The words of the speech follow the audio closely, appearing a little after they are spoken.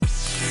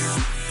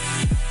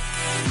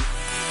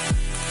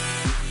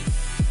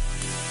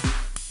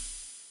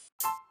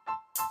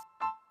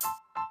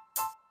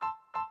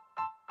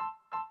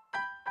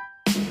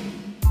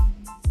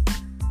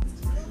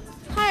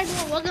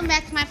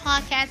my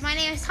podcast. My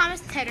name is Thomas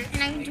Tedder,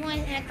 and I'm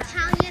joined an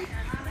Italian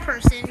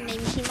person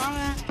named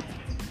Kimara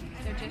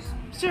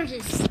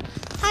Sturgis.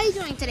 How are you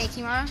doing today,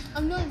 Kimara?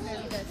 I'm doing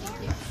really good,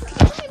 thank you.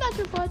 Tell me about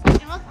your podcast.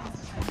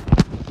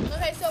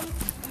 Okay, so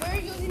we're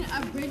using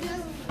a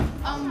Brita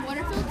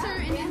water filter,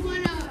 and it's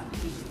going to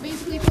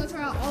basically filter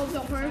out all of the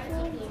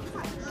harmful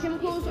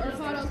chemicals or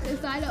products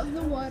inside of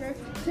the water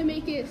to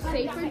make it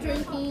safe for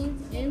drinking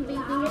and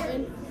bathing.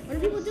 And what do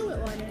people do with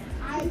water?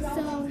 So,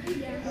 tell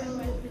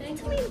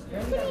me,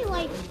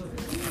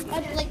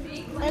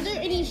 are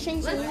there any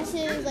strings and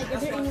messes? Like,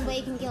 is there any way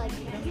you can get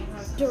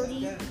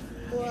dirty,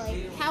 or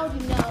how do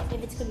you know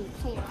if it's gonna be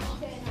clean or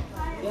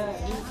not?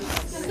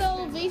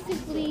 So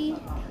basically,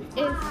 it's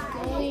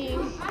going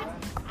to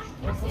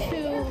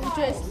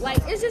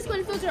it's just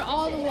going to filter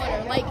all the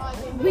water. Like,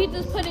 we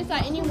just put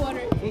inside any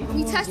water.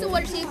 We test the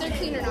water to see if they're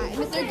clean or not.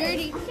 And if they're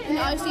dirty, then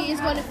obviously it's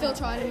going to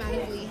filter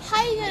automatically. How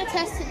are you gonna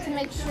test it to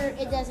make sure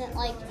it doesn't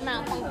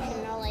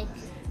malfunction or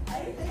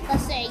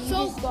let's say you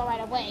just go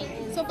right away?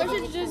 So first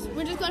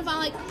we're just going to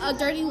find a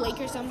dirty lake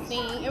or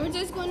something, and we're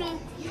just going to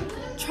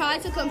try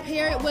to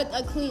compare it with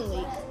a clean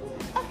lake.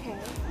 Okay.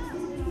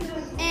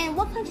 And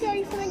what country are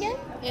you from again?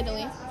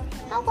 Italy.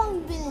 How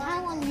long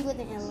have you lived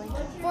in Italy?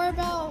 For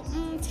about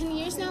 10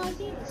 years now, I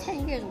think.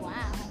 10 years, wow.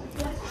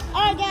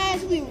 Alright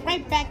guys, we'll be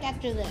right back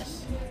after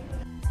this.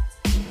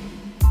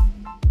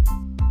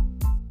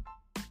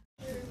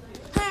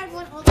 Hi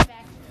everyone, welcome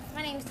back.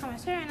 My name is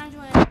Thomas Fair, and I'm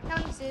joined by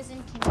Italian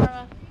citizen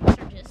Kimara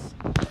Sturgis.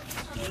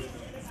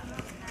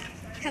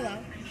 Hello.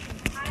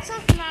 So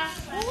Kimara,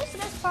 what was the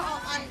best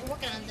part on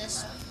working on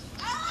this?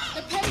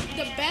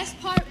 The best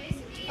part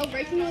of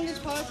working on this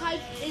prototype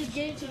is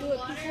getting to do it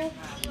with people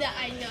that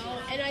I know,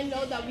 and I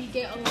know that we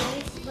get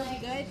along really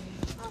good.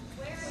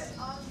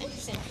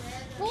 Interesting.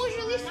 What was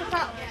your least favorite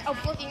part of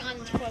working on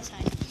this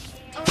prototype?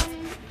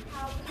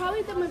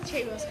 Probably the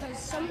materials, because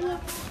some of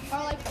them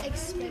are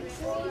expensive.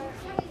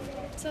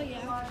 So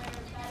yeah.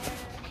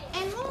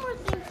 And one more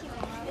thing,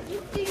 Kimara, if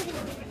you did it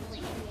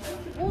differently,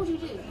 what would you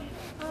do?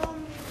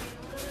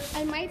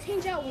 I might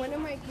change out one of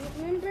my group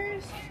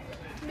members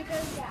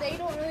because they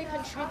don't really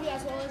contribute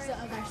as well as the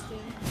others do.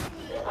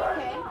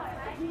 Okay.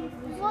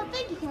 Well,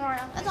 thank you,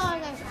 Kimara. That's all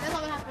we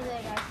have for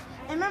today, guys.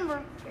 And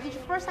remember, if it's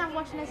your first time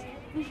watching this,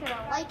 be sure to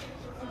like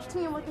and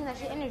continue watching that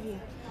interview.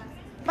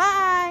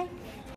 Bye.